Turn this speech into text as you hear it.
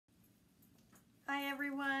Hi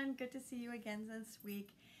everyone, good to see you again this week.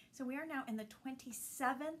 So we are now in the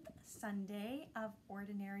 27th Sunday of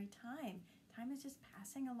Ordinary Time. Time is just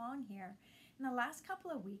passing along here. In the last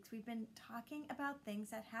couple of weeks, we've been talking about things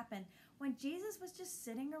that happened when Jesus was just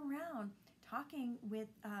sitting around talking with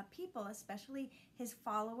people, especially his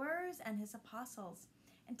followers and his apostles.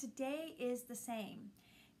 And today is the same.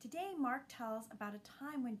 Today, Mark tells about a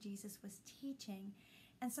time when Jesus was teaching,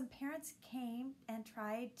 and some parents came and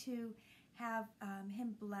tried to have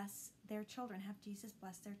him bless their children, have Jesus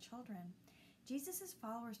bless their children. Jesus'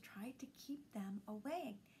 followers tried to keep them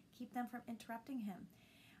away, keep them from interrupting him.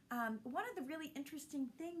 One of the really interesting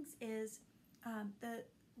things is the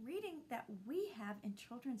reading that we have in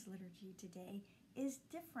children's liturgy today is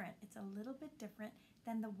different. It's a little bit different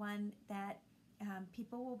than the one that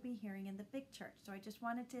people will be hearing in the big church. So I just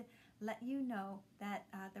wanted to let you know that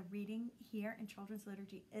the reading here in children's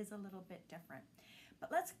liturgy is a little bit different.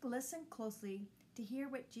 But let's listen closely to hear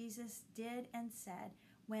what Jesus did and said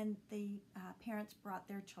when the parents brought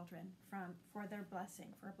their children for a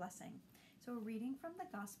blessing. So, a reading from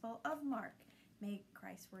the Gospel of Mark. May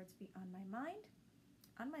Christ's words be on my mind,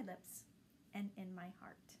 on my lips, and in my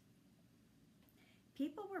heart.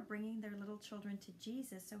 People were bringing their little children to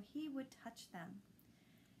Jesus so he would touch them.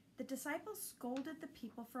 The disciples scolded the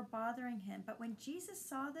people for bothering him, but when Jesus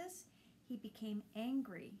saw this, he became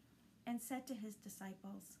angry and said to his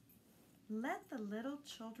disciples, "Let the little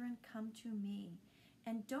children come to me,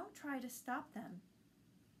 and don't try to stop them.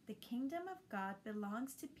 The kingdom of God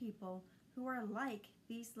belongs to people who are like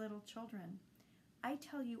these little children. I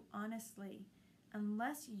tell you honestly,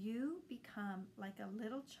 unless you become like a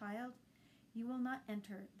little child, you will not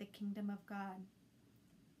enter the kingdom of God."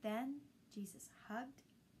 Then Jesus hugged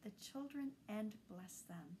the children and blessed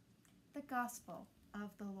them. The Gospel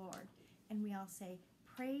of the Lord. And we all say,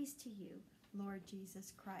 "Praise to you, Lord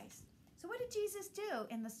Jesus Christ." So what did Jesus do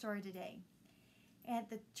in the story today? And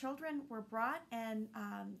the children were brought, and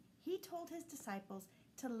he told his disciples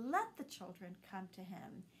to let the children come to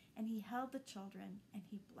him. And he held the children and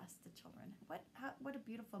he blessed the children. What a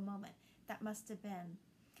beautiful moment that must have been.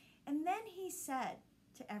 And then he said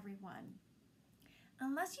to everyone,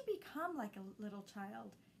 "Unless you become like a little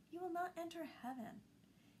child, you will not enter heaven."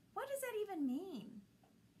 What does that even mean?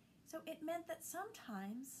 So it meant that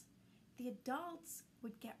sometimes the adults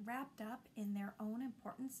would get wrapped up in their own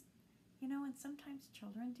importance, and sometimes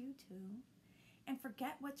children do too, and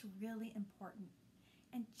forget what's really important.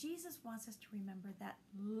 And Jesus wants us to remember that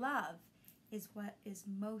love is what is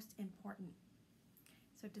most important.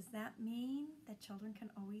 So does that mean that children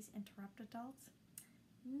can always interrupt adults?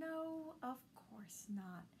 No, of course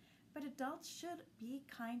not. But adults should be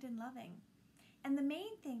kind and loving. And the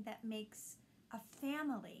main thing that makes a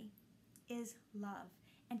family is love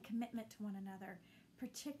and commitment to one another,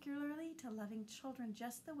 particularly to loving children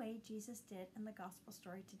just the way Jesus did in the gospel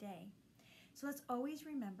story today. So let's always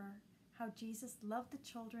remember how Jesus loved the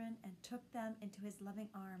children and took them into his loving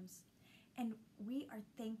arms. And we are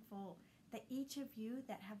thankful that each of you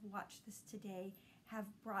that have watched this today have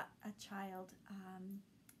brought a child,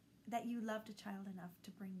 that you loved a child enough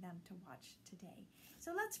to bring them to watch today.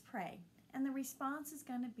 So let's pray. And the response is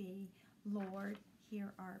going to be, "Lord,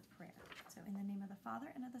 hear our prayer." So in the name of the Father,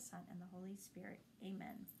 and of the Son, and the Holy Spirit,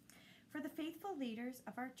 amen. For the faithful leaders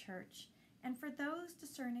of our church, and for those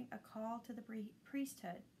discerning a call to the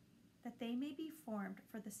priesthood, that they may be formed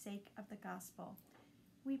for the sake of the gospel,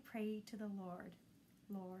 we pray to the Lord.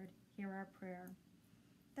 Lord, hear our prayer.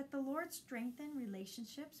 That the Lord strengthen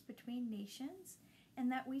relationships between nations, and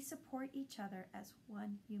that we support each other as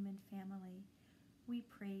one human family, we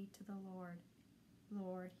pray to the Lord.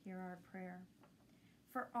 Lord, hear our prayer.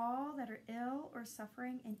 For all that are ill or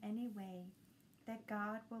suffering in any way, that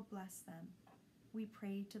God will bless them, we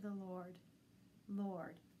pray to the Lord.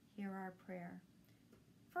 Lord, hear our prayer.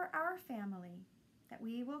 For our family, that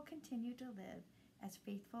we will continue to live as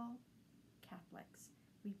faithful Catholics,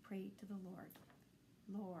 we pray to the Lord.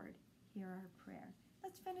 Lord, hear our prayer.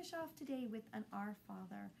 Let's finish off today with an Our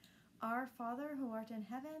Father. Our Father, who art in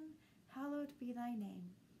heaven, hallowed be thy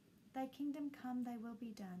name. Thy kingdom come, thy will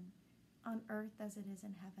be done, on earth as it is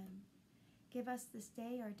in heaven. Give us this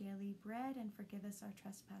day our daily bread, and forgive us our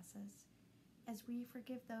trespasses, as we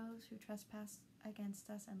forgive those who trespass against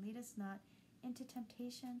us, and lead us not into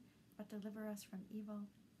temptation, but deliver us from evil.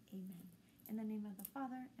 Amen. In the name of the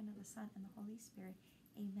Father, and of the Son, and the Holy Spirit.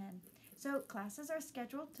 Amen. So classes are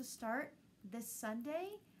scheduled to start this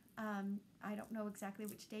Sunday. I don't know exactly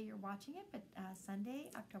which day you're watching it, but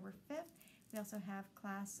Sunday, October 5th. We also have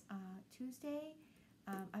class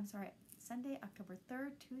Sunday, October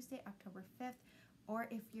 3rd, Tuesday, October 5th, or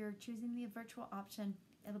if you're choosing the virtual option,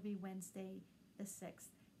 it'll be Wednesday, the 6th.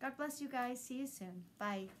 God bless you guys. See you soon.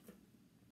 Bye.